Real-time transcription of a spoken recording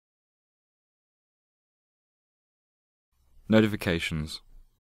Notifications.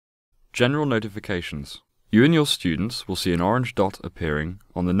 General notifications. You and your students will see an orange dot appearing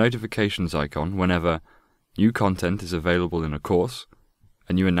on the notifications icon whenever new content is available in a course,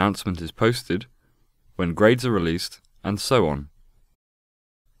 a new announcement is posted, when grades are released, and so on.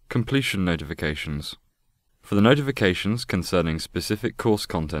 Completion notifications. For the notifications concerning specific course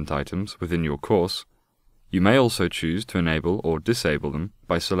content items within your course, you may also choose to enable or disable them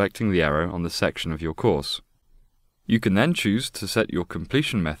by selecting the arrow on the section of your course. You can then choose to set your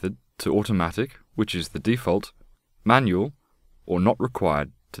completion method to automatic, which is the default, manual, or not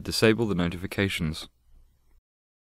required to disable the notifications.